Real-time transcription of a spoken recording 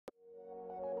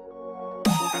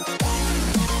Hey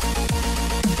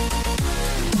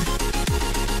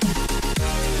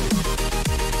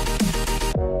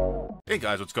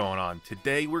guys, what's going on?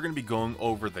 Today we're going to be going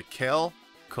over the Kale,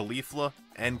 Caulifla,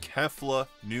 and Kefla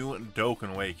new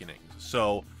Dokkan Awakenings.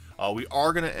 So, we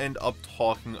are going to end up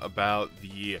talking about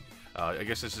the, I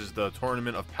guess this is the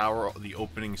Tournament of Power, the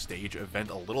opening stage event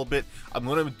a little bit. I'm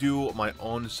going to do my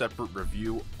own separate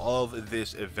review of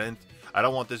this event. I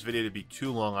don't want this video to be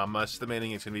too long. I'm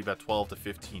estimating it's going to be about 12 to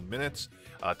 15 minutes.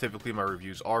 Typically, my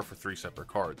reviews are for 3 separate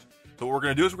cards. So what we're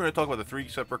going to do is we're going to talk about the 3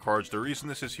 separate cards. The reason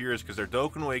this is here is because their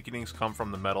Dokkan Awakenings come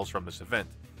from the medals from this event.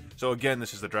 So again,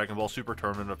 this is the Dragon Ball Super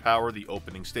Tournament of Power, the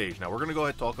opening stage. Now we're going to go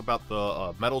ahead and talk about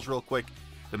the medals real quick.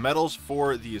 The medals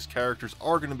for these characters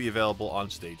are going to be available on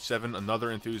Stage 7,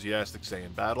 another enthusiastic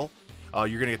Saiyan battle.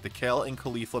 You're going to get the Kale and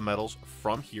Caulifla medals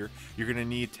from here. You're going to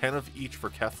need 10 of each for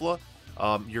Kefla.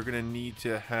 You're going to need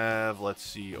to have, let's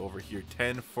see, over here,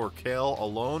 10 for Kale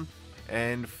alone.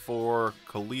 And for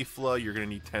Caulifla, you're going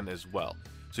to need 10 as well.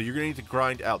 So you're going to need to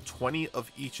grind out 20 of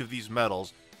each of these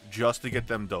medals just to get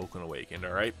them Dokkan Awakened,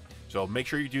 alright? So make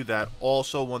sure you do that.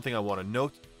 Also, one thing I want to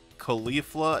note,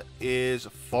 Caulifla is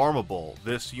farmable.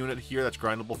 This unit here that's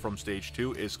grindable from Stage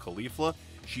 2 is Caulifla.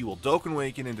 She will Dokkan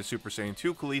Awaken into Super Saiyan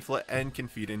 2 Caulifla and can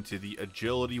feed into the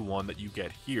Agility one that you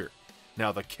get here.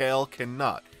 Now, the Kale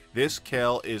cannot. This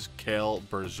Kale is Kale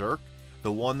Berserk.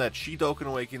 The one that she Dokkan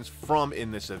Awakens from in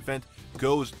this event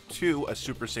goes to a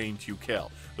Super Saiyan 2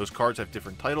 Kale. Those cards have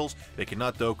different titles. They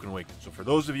cannot Dokkan Awaken. So for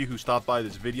those of you who stopped by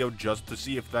this video just to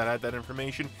see if that had that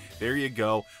information, there you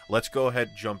go. Let's go ahead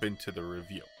and jump into the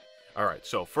review. Alright,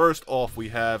 so first off we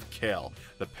have Kale,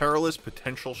 the Perilous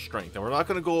Potential Strength. And we're not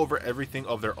going to go over everything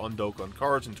of their undokkan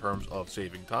cards in terms of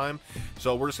saving time.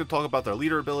 So we're just going to talk about their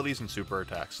leader abilities and super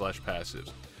attacks /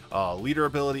 passives. Leader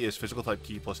ability is Physical Type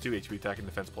Ki plus 2, HP attack and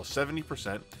defense plus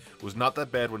 70%. Was not that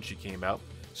bad when she came out.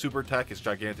 Super attack is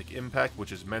Gigantic Impact,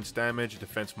 which is immense damage,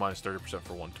 defense minus 30%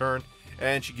 for 1 turn.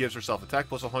 And she gives herself attack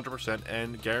plus 100%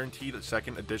 and guaranteed a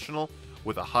second additional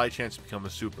with a high chance to become a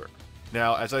super.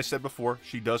 Now, as I said before,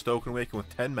 she does Dokkan Awaken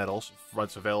with 10 medals.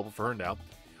 That's available for her now.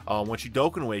 When she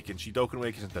Dokkan Awakens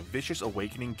into Vicious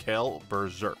Awakening Kale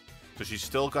Berserk. So she's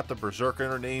still got the Berserker in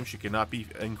her name. She cannot be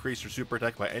increased her super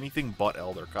attack by anything but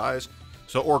Elder Kais.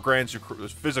 So, or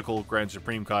physical Grand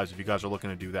Supreme Kais if you guys are looking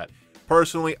to do that.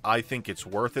 Personally, I think it's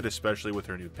worth it, especially with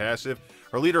her new passive.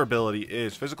 Her leader ability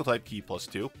is Physical Type Ki plus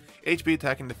 2, HP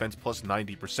attack and defense plus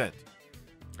 90%.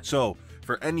 So,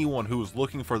 for anyone who is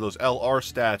looking for those LR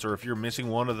stats, or if you're missing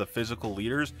one of the physical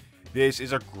leaders, this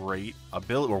is a great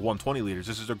ability, or 120 leaders,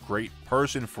 this is a great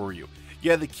person for you.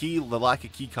 Yeah, the lack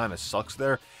of ki kind of sucks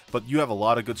there, but you have a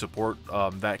lot of good support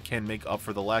that can make up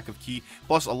for the lack of ki.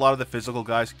 Plus, a lot of the physical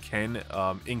guys can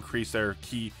increase their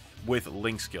ki with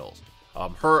link skills.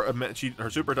 Her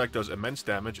super attack does immense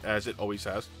damage, as it always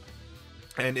has,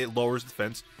 and it lowers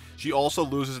defense. She also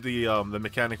loses the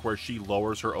mechanic where she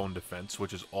lowers her own defense,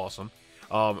 which is awesome.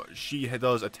 She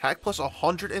does attack plus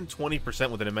 120%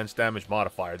 with an immense damage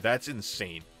modifier. That's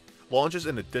insane. Launches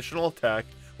an additional attack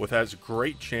with has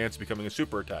great chance becoming a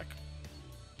super attack.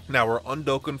 Now, her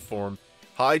undokkan form,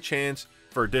 high chance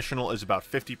for additional is about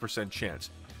 50% chance.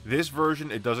 This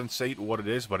version, it doesn't say what it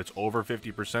is, but it's over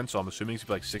 50%, so I'm assuming it's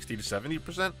like 60 to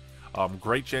 70%.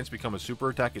 Great chance to become a super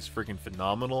attack is freaking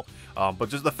phenomenal. But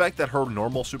just the fact that her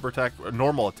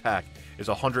normal attack is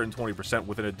 120%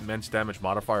 with an immense damage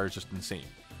modifier is just insane.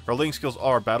 Her link skills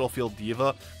are Battlefield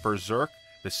Diva, Berserk,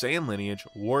 the Saiyan Lineage,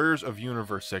 Warriors of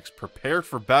Universe 6, Prepared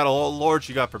for Battle, oh lord,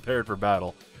 she got Prepared for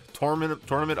Battle,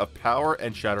 Tournament of Power,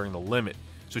 and Shattering the Limit.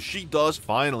 So she does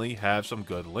finally have some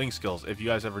good link skills. If you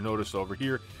guys ever noticed over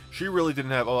here, she really didn't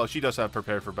have, oh, she does have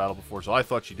Prepared for Battle before, so I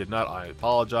thought she did not. I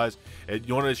apologize.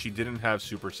 You notice she didn't have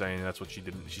Super Saiyan, that's what she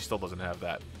didn't, she still doesn't have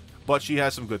that. But she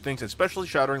has some good things, especially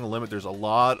Shattering the Limit. There's a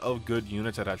lot of good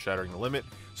units that have Shattering the Limit,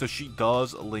 so she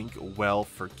does link well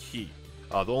for ki.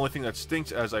 The only thing that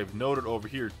stinks, as I've noted over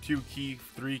here, 2 ki,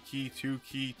 3 ki, 2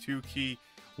 ki, 2 ki,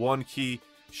 1 ki.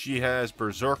 She has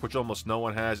Berserk, which almost no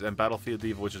one has, and Battlefield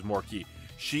Diva, which is more ki.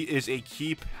 She is a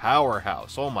ki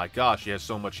powerhouse. Oh my gosh, she has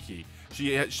so much ki.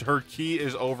 Her ki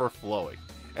is overflowing.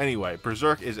 Anyway,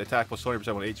 Berserk is attack plus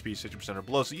 20% when HP is 60% or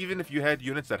below, so even if you had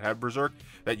units that have Berserk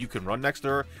that you can run next to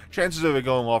her, chances of it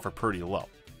going off are pretty low.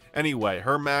 Anyway,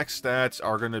 her max stats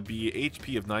are going to be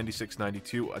HP of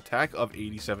 9692, attack of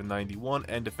 8791,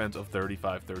 and defense of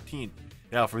 3513.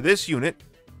 Now, for this unit,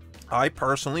 I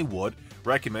personally would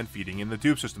recommend feeding in the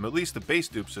dupe system, at least the base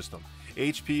dupe system.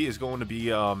 HP is going to be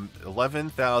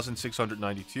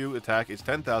 11,692, attack is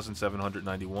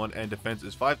 10,791, and defense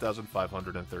is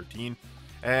 5,513.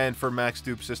 And for max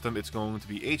dupe system, it's going to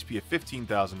be HP of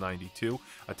 15,092,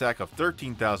 attack of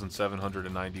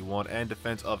 13,791, and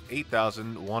defense of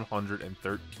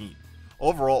 8,113.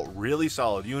 Overall, really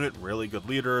solid unit, really good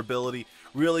leader ability,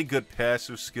 really good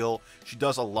passive skill. She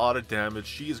does a lot of damage.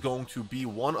 She is going to be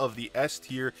one of the S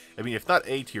tier. I mean, if not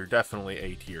A tier, definitely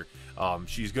A tier.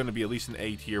 She's going to be at least an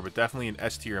A tier, but definitely an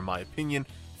S tier in my opinion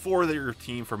for their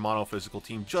team, for mono physical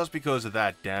team, just because of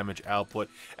that damage output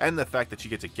and the fact that she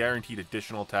gets a guaranteed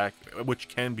additional attack, which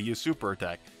can be a super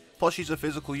attack. Plus, she's a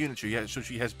physical unit, so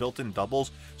she has built-in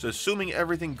doubles. So assuming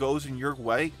everything goes your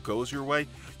way,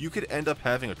 you could end up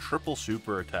having a triple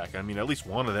super attack. I mean, at least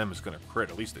one of them is going to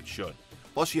crit. At least it should.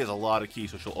 Plus, she has a lot of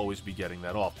keys, so she'll always be getting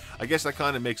that off. I guess that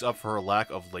kind of makes up for her lack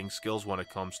of link skills when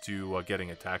it comes to getting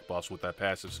attack buffs with that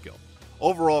passive skill.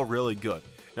 Overall, really good.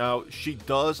 Now, she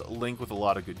does link with a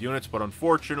lot of good units, but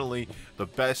unfortunately, the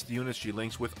best units she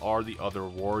links with are the other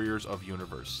warriors of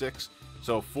Universe 6.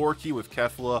 So 4 key with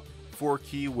Kefla, 4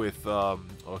 key with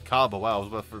Kaba, wow, I was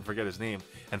about to forget his name,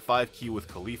 and 5 key with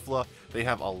Caulifla. They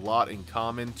have a lot in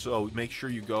common, so make sure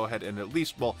you go ahead and at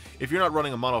least, well, if you're not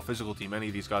running a mono physical team, any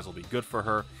of these guys will be good for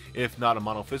her. If not a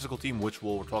mono physical team, which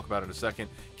we'll talk about in a second,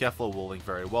 Kefla will link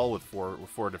very well with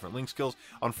four different link skills.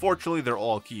 Unfortunately, they're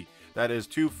all key. That is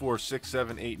 2, 4, 6,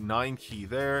 7, 8, 9 key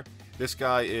there. This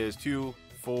guy is 2,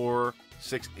 4,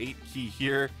 6, 8 key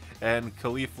here. And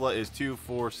Caulifla is 2,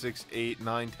 4, 6, 8,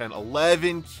 9, 10,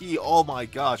 11 key. Oh my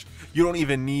gosh. You don't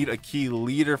even need a key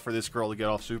leader for this girl to get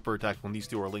off super attack when these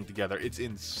two are linked together. It's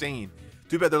insane.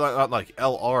 Too bad they're not like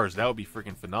LRs. That would be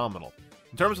freaking phenomenal.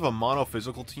 In terms of a mono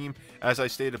physical team, as I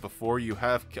stated before, you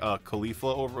have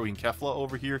Kefla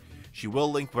over here. She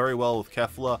will link very well with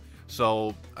Kefla.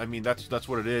 So, I mean, that's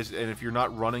what it is. And if you're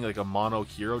not running like a mono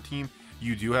hero team,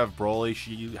 you do have Broly.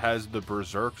 She has the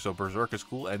Berserk, so Berserk is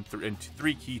cool, and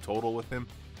 3 key total with him.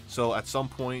 So at some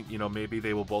point, you know, maybe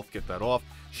they will both get that off.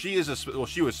 She is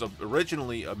she was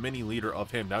originally a mini leader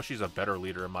of him. Now she's a better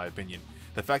leader in my opinion.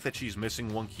 The fact that she's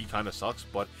missing 1 key kind of sucks,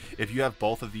 but if you have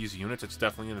both of these units, it's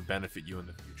definitely going to benefit you in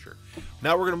the future.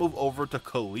 Now we're going to move over to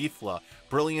Caulifla.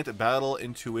 Brilliant Battle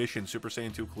Intuition, Super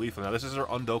Saiyan 2 Caulifla. Now this is her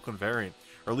Dokkan variant.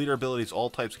 Her leader ability is all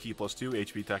types key +2,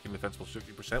 HP attack and defense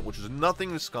 +50%, which is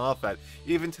nothing to scoff at.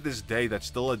 Even to this day, that's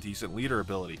still a decent leader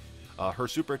ability. Her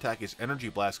super attack is Energy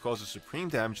Blast, causes supreme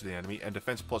damage to the enemy, and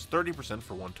defense +30%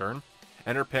 for 1 turn.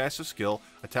 And her passive skill,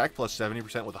 attack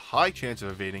 +70% with a high chance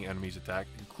of evading enemies' attack,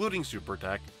 including super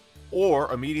attack, or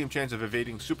a medium chance of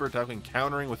evading super attack and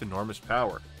countering with enormous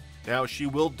power. Now, she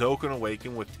will Dokkan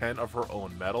Awaken with 10 of her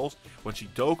own medals. When she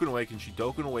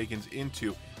Dokkan Awakens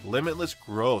into Limitless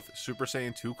Growth, Super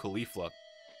Saiyan 2 Caulifla.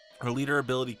 Her leader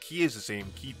ability key is the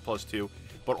same, key +2,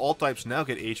 but all types now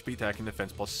get HP attack and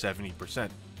defense +70%.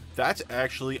 That's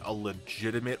actually a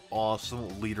legitimate,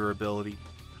 awesome leader ability.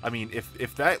 I mean,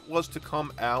 if that was to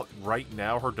come out right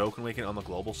now, her Dokkan Awaken on the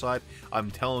global side,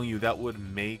 I'm telling you that would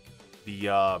make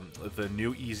the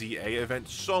new EZA event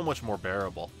so much more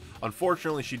bearable.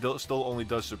 Unfortunately, she still only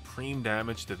does supreme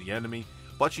damage to the enemy,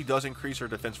 but she does increase her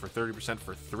defense for 30%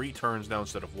 for 3 turns now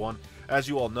instead of 1. As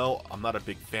you all know, I'm not a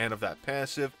big fan of that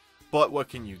passive, but what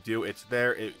can you do? It's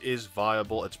there, it is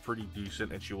viable, it's pretty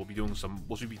decent, and she will be doing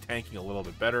she'll be tanking a little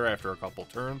bit better after a couple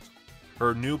turns.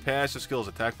 Her new passive skill is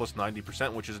attack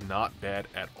 +90%, which is not bad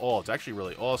at all. It's actually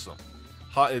really awesome.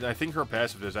 I think her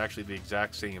passive is actually the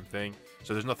exact same thing,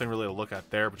 so there's nothing really to look at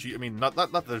there. But I mean, not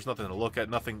that there's nothing to look at,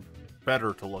 nothing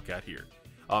better to look at here.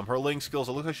 Her link skills,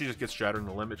 it looks like she just gets Shattering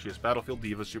the Limit. She has Battlefield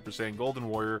Diva, Super Saiyan, Golden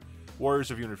Warrior,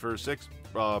 Warriors of Universe 6,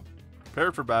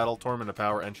 Prepared for Battle, Torment of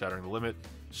Power, and Shattering the Limit.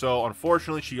 So,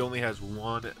 unfortunately, she only has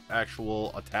 1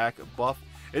 actual attack buff.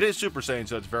 It is Super Saiyan,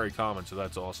 so it's very common, so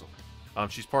that's awesome.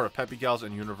 She's part of Peppy Gals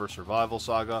and Universe Survival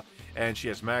Saga, and she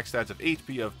has max stats of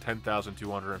HP of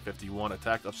 10,251,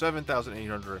 attack of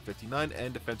 7,859,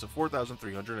 and defense of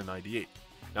 4,398.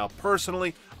 Now,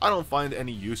 personally, I don't find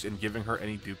any use in giving her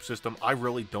any dupe system. I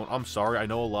really don't. I'm sorry. I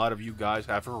know a lot of you guys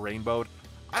have her rainbowed.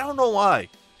 I don't know why.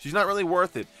 She's not really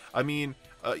worth it. I mean,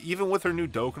 even with her new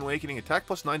Dokkan Awakening, attack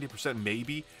 +90%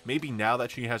 maybe now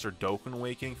that she has her Dokkan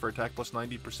Awakening for attack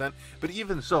 +90%. But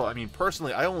even so, I mean,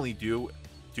 personally, I only do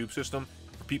dupe system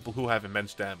for people who have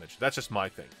immense damage. That's just my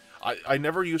thing. I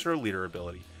never use her leader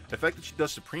ability. The fact that she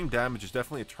does supreme damage is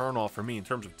definitely a turn off for me in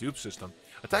terms of dupe system.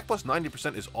 Attack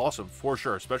 +90% is awesome for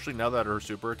sure, especially now that her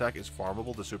super attack is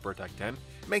farmable to super attack 10.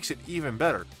 It makes it even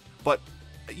better. But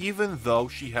even though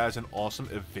she has an awesome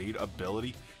evade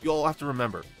ability, you all have to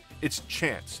remember, it's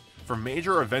chance. For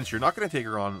major events, you're not going to take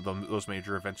her on those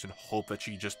major events and hope that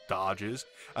she just dodges.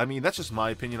 I mean, that's just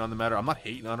my opinion on the matter. I'm not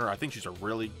hating on her. I think she's a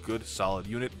really good, solid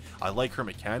unit. I like her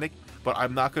mechanic, but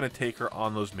I'm not going to take her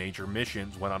on those major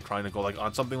missions when I'm trying to go like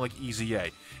on something like Easy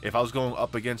A. If I was going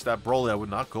up against that Broly, I would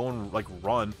not go and like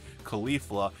run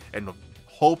Caulifla and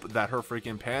hope that her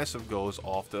freaking passive goes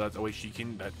off that way she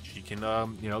can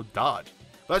you know, dodge.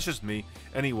 That's just me.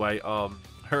 Anyway,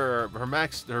 her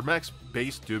max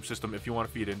base dupe system, if you want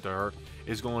to feed into her,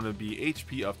 is going to be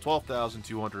HP of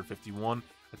 12,251,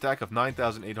 attack of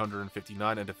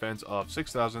 9,859, and defense of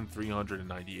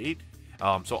 6,398.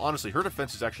 So honestly, her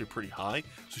defense is actually pretty high,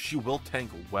 so she will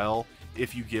tank well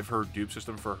if you give her dupe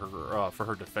system for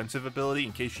her defensive ability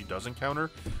in case she doesn't counter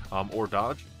or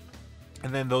dodge.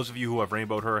 And then those of you who have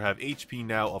rainbowed her have HP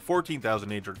now of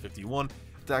 14,851,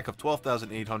 attack of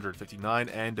 12,859,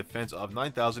 and defense of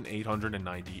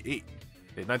 9,898.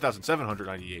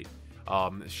 9,798.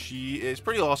 She is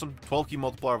pretty awesome. 12 key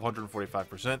multiplier of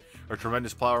 145%. Her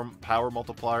tremendous power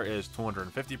multiplier is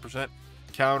 250%.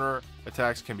 Counter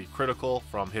attacks can be critical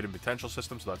from hidden potential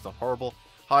systems, so that's not horrible.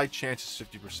 High chance is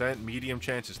 50%. Medium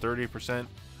chance is 30%.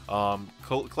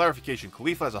 Clarification: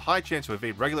 Caulifla has a high chance to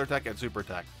evade regular attack and super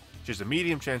attack. She has a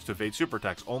medium chance to evade super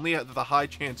attacks. Only after the high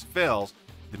chance fails,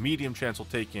 the medium chance will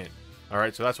take in.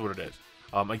 Alright, so that's what it is.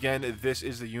 Again, this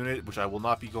is the unit which I will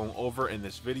not be going over in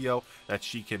this video, that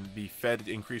she can be fed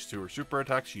increase to her super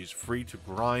attack. She is free to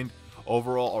grind.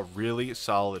 Overall, a really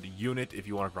solid unit if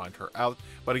you want to grind her out.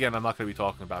 But again, I'm not going to be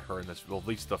talking about her in this, well, at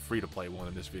least the free-to-play one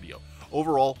in this video.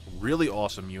 Overall, really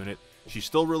awesome unit. She's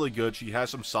still really good. She has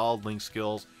some solid link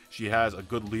skills. She has a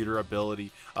good leader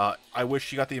ability. I wish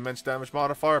she got the immense damage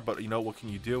modifier, but you know, what can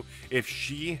you do? If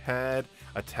she had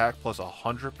attack plus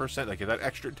 100%, like that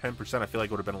extra 10%, I feel like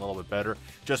it would have been a little bit better,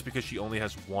 just because she only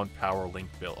has one power link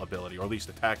ability, or at least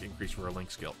attack increase for her link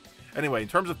skill. Anyway, in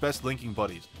terms of best linking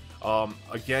buddies,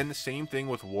 again, same thing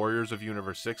with Warriors of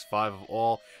Universe 6, 5 of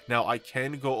all. Now, I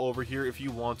can go over here if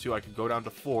you want to. I could go down to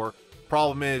 4.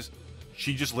 Problem is,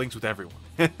 she just links with everyone.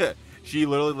 She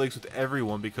literally links with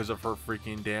everyone because of her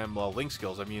freaking damn link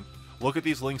skills. I mean, look at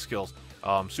these link skills.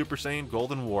 Super Saiyan,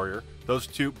 Golden Warrior, those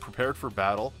two, Prepared for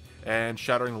Battle, and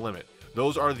Shattering the Limit.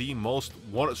 Those are the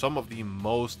some of the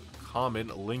most common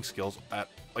link skills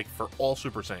for all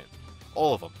Super Saiyans.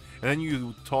 All of them. And then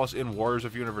you toss in Warriors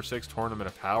of Universe 6, Tournament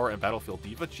of Power, and Battlefield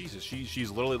Diva. Jesus, she's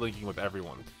literally linking with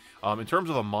everyone. In terms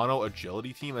of a mono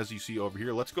agility team, as you see over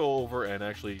here, let's go over and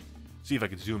actually see if I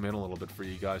can zoom in a little bit for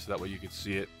you guys, so that way you can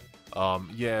see it.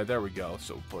 Yeah, there we go.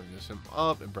 So putting him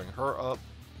up and bring her up.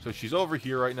 So she's over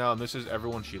here right now, and this is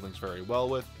everyone she links very well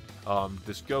with.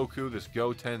 This Goku, this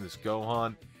Goten, this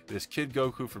Gohan, this Kid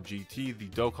Goku from GT, the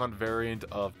Dokkan variant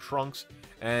of Trunks,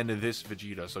 and this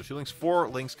Vegeta. So she links 4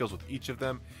 link skills with each of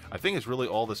them. I think it's really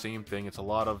all the same thing. It's a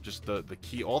lot of just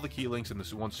all the key links in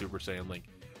this one Super Saiyan link.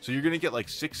 So you're gonna get like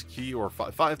 6 key or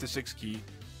 5 to 6 key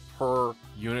per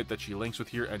unit that she links with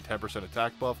here, and 10%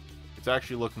 attack buff. It's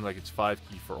actually looking like it's 5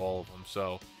 key for all of them.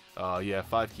 So yeah,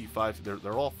 5 key, 5.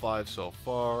 They're all 5 so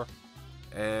far.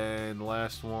 And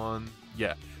last one,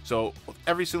 yeah. So with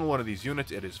every single one of these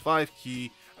units, it is 5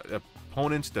 key.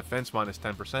 Opponent's defense minus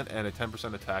 10% and a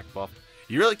 10% attack buff.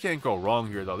 You really can't go wrong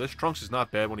here, though. This Trunks is not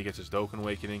bad when he gets his Dokkan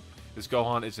Awakening. This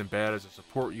Gohan isn't bad as a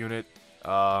support unit.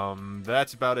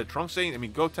 That's about it. Trunks saying, I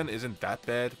mean, Goten isn't that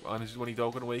bad when he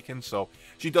Dokkan Awakens, so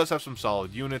she does have some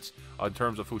solid units in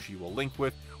terms of who she will link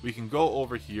with. We can go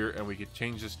over here and we can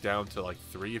change this down to like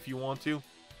 3 if you want to.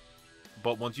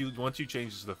 But once you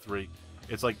change this to 3,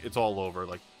 it's like it's all over.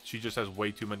 Like, she just has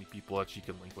way too many people that she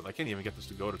can link with. I can't even get this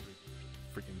to go to 3.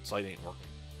 Freaking site ain't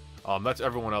working. That's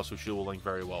everyone else who she will link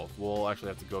very well with. We'll actually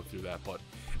have to go through that, but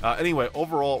anyway,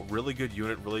 overall, really good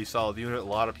unit, really solid unit. A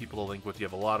lot of people to link with. You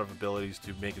have a lot of abilities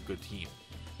to make a good team.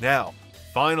 Now,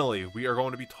 finally, we are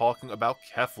going to be talking about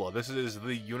Kefla. This is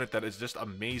the unit that is just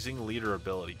amazing leader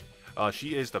ability.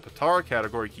 She is the Patara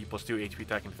category, key plus 2, HP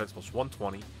attack and defense plus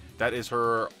 120. That is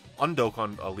her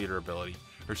Undokkan leader ability.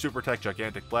 Her super attack,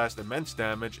 Gigantic Blast, immense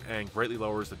damage, and greatly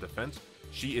lowers the defense.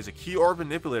 She is a key orb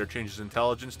manipulator, changes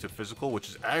intelligence to physical, which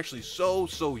is actually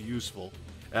so useful.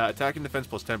 Attack and defense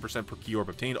plus 10% per key orb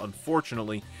obtained.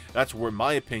 Unfortunately, that's where, in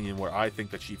my opinion, where I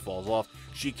think that she falls off.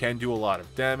 She can do a lot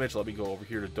of damage. Let me go over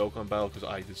here to Dokkan Battle because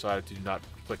I decided to not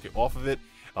click it off of it.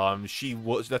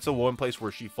 That's the one place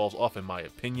where she falls off, in my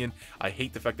opinion. I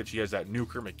hate the fact that she has that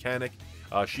nuker mechanic.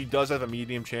 She does have a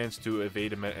medium chance to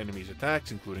evade enemies'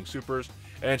 attacks, including supers,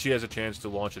 and she has a chance to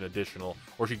launch an additional,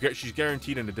 or she's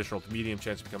guaranteed an additional medium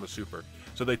chance to become a super.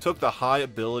 So they took the high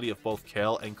ability of both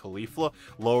Kale and Caulifla,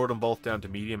 lowered them both down to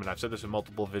medium, and I've said this in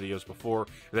multiple videos before,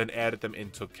 then added them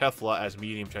into Kefla as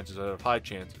medium chances instead of high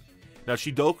chances. Now,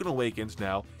 she Dokkan Awakens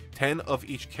now, 10 of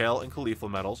each Kale and Caulifla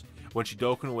medals. When she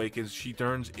Dokkan Awakens, she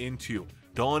turns into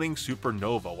Dawning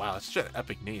Supernova. Wow, that's such an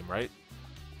epic name, right?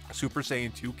 Super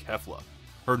Saiyan 2 Kefla.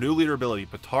 Her new leader ability,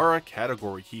 Patara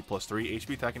category key +3,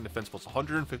 HP attack and defense plus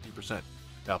 150%.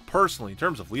 Now, personally, in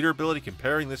terms of leader ability,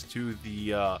 comparing this to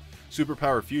the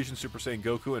Superpower Fusion Super Saiyan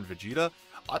Goku and Vegeta,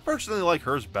 I personally like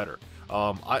hers better.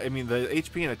 I mean, the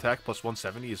HP and attack plus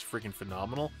 170 is freaking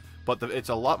phenomenal, but it's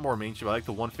a lot more mainstream. I like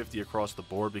the 150 across the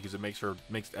board because it makes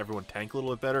everyone tank a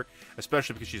little bit better,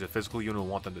 especially because she's a physical unit and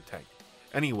want them to tank.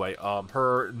 Anyway,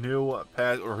 her new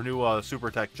super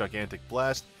attack, Gigantic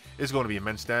Blast, is going to be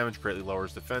immense damage, greatly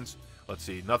lowers defense. Let's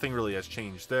see, nothing really has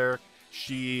changed there.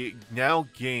 She now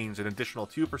gains an additional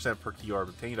 2% per key orb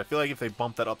obtained. I feel like if they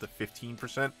bumped that up to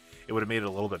 15%, it would have made it a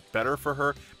little bit better for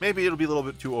her. Maybe it'll be a little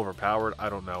bit too overpowered, I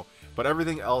don't know. But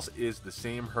everything else is the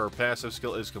same. Her passive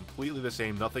skill is completely the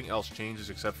same. Nothing else changes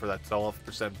except for that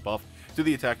 12% buff to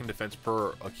the attack and defense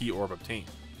per key orb obtained.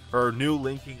 Her new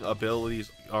linking abilities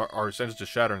are essentially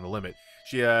just shattering the limit.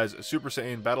 She has Super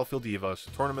Saiyan, Battlefield Divas,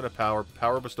 Tournament of Power,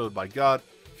 Power Bestowed by God,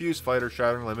 Fused Fighter,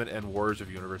 Shattering Limit, and Warriors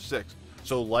of Universe 6.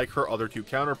 So like her other two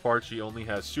counterparts, she only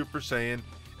has Super Saiyan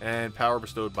and Power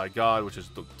Bestowed by God, which is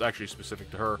actually specific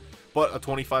to her. But a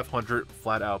 2500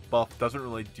 flat out buff doesn't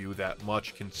really do that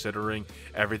much considering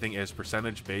everything is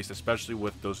percentage based, especially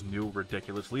with those new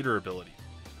ridiculous leader abilities.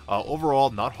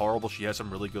 Overall, not horrible. She has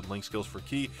some really good link skills for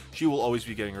key. She will always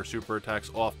be getting her super attacks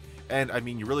off. And I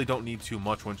mean, you really don't need too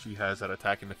much when she has that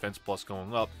attack and defense plus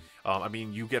going up. I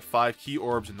mean, you get 5 key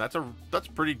orbs, and that's a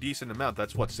pretty decent amount.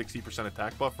 That's what, 60%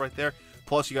 attack buff right there.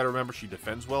 Plus, you got to remember she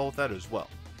defends well with that as well.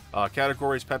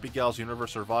 Categories: Peppy Gal's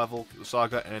Universe Survival,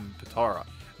 Saga, and Patara.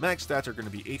 Max stats are going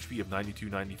to be HP of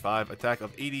 92.95, attack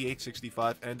of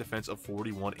 88.65, and defense of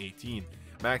 41.18.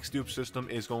 Max dupe system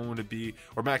is going to be,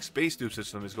 or max space dupe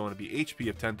system is going to be HP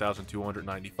of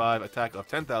 10,295, attack of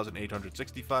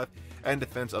 10,865, and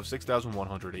defense of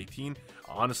 6,118.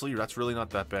 Honestly, that's really not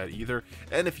that bad either.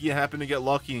 And if you happen to get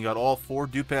lucky and got all 4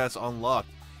 dupe paths unlocked,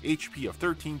 HP of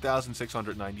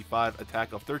 13,695,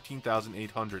 attack of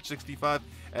 13,865,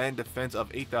 and defense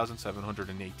of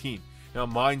 8,718. Now,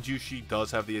 mind you, she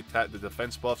does have the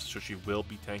defense buffs, so she will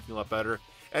be tanking a lot better.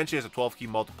 And she has a 12 key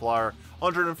multiplier,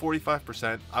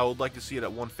 145%. I would like to see it at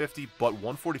 150, but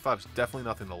 145 is definitely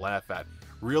nothing to laugh at.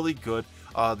 Really good.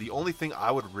 The only thing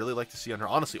I would really like to see on her,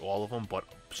 honestly all of them, but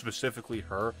specifically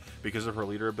her, because of her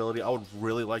leader ability, I would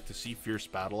really like to see Fierce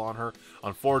Battle on her.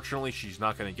 Unfortunately, she's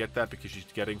not going to get that because she's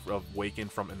getting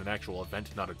Awakened from an actual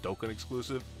event, not a Dokkan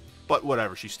exclusive. But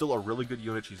whatever, she's still a really good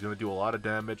unit. She's going to do a lot of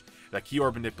damage. That key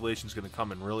orb manipulation is going to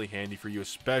come in really handy for you,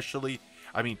 especially,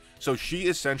 I mean, so she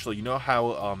essentially, you know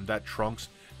how that Trunks,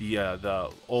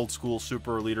 the old school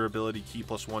super leader ability, key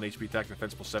 +1, HP attack,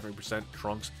 defense plus 70%,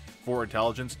 Trunks for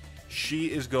intelligence. She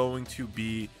is going to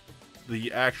be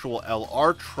the actual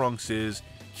LR Trunks's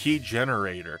key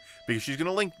generator, because she's going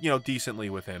to link, you know, decently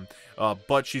with him,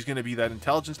 but she's going to be that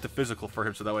intelligence to physical for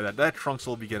him, so that way that Trunks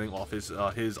will be getting off his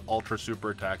ultra super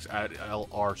attacks at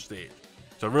LR stage.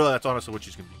 So really, that's honestly what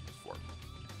she's going to be used for.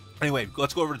 Anyway,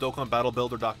 let's go over to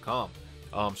DokkanBattleBuilder.com.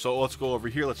 So let's go over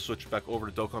here. Let's switch back over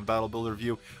to Dokkan Battle Builder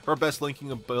view. Her best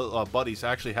linking buddies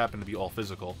actually happen to be all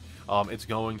physical. It's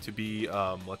going to be,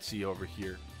 let's see over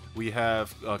here. We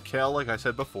have Kale, like I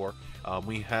said before.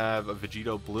 We have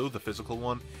Vegito Blue, the physical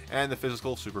one, and the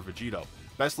physical Super Vegito.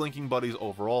 Best linking buddies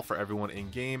overall for everyone in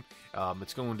game.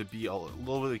 It's going to be a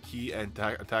little bit of key and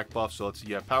attack buff. So let's see,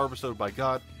 you have Power Bestowed by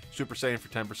God, Super Saiyan for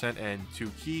 10%, and 2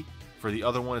 key. For the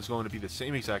other one, it's going to be the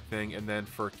same exact thing. And then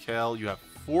for Kale, you have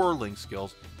 4 link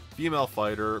skills: Female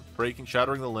Fighter,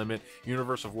 Shattering the Limit,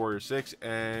 Universe of Warrior 6,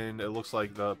 and it looks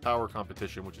like the Power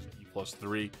Competition, which is E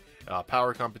 +3.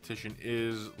 Power Competition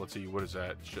is, let's see, what is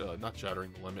that? Not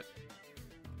Shattering the Limit.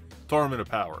 Tournament of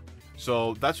Power.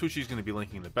 So that's who she's going to be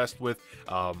linking the best with.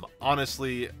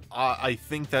 Honestly, I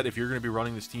think that if you're going to be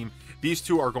running this team, these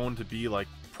two are going to be like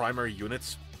primary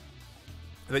units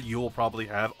that you will probably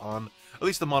have on at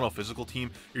least the mono physical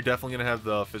team. You're definitely going to have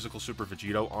the physical Super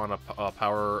Vegito on a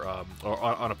power or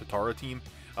on a Patara team,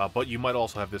 but you might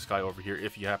also have this guy over here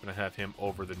if you happen to have him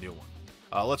over the new one.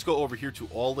 Let's go over here to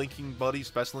all linking buddies,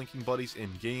 best linking buddies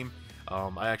in game.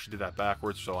 I actually did that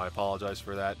backwards, so I apologize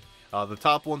for that. The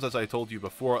top ones, as I told you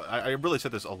before, I really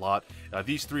said this a lot,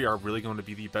 these 3 are really going to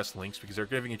be the best links because they're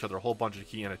giving each other a whole bunch of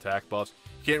key and attack buffs.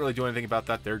 You can't really do anything about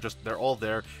that. They're all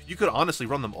there. You could honestly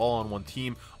run them all on one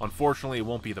team. Unfortunately, it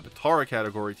won't be the Patara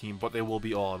category team, but they will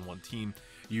be all on one team.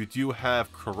 You do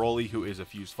have Karoli, who is a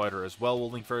fused fighter as well,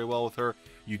 will link very well with her.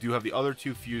 You do have the other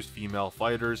 2 fused female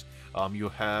fighters. You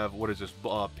have, what is this,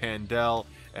 Pandel,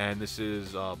 and this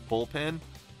is Bullpen.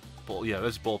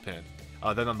 this Bullpen.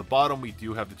 Then on the bottom, we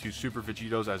do have the 2 Super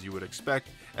Vegetos, as you would expect,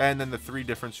 and then the 3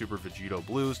 different Super Vegeto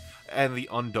Blues, and the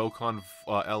Undokkan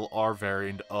LR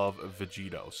variant of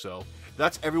Vegeto. So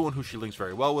that's everyone who she links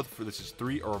very well with. For this is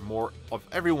 3 or more of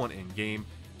everyone in game.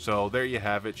 So there you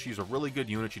have it. She's a really good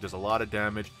unit. She does a lot of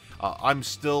damage. I'm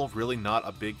still really not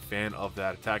a big fan of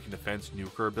that attack and defense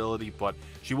nuker ability, but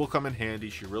she will come in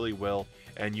handy. She really will,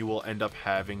 and you will end up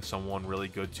having someone really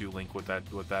good to link with that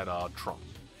trunk.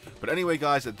 But anyway,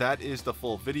 guys, that is the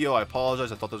full video. I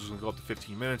apologize. I thought this was going to go up to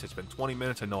 15 minutes. It's been 20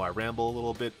 minutes. I know I ramble a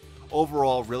little bit.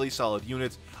 Overall, really solid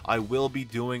units. I will be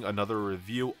doing another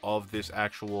review of this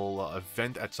actual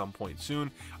event at some point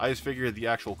soon. I just figured the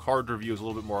actual card review is a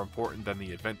little bit more important than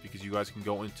the event because you guys can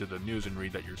go into the news and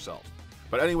read that yourself.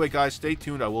 But anyway, guys, stay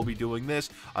tuned. I will be doing this.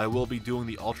 I will be doing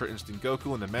the Ultra Instinct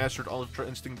Goku and the Mastered Ultra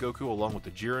Instinct Goku along with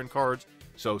the Jiren cards.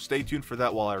 So stay tuned for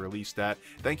that while I release that.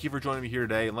 Thank you for joining me here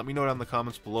today, and let me know down in the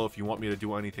comments below if you want me to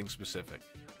do anything specific.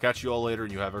 Catch you all later,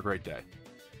 and you have a great day.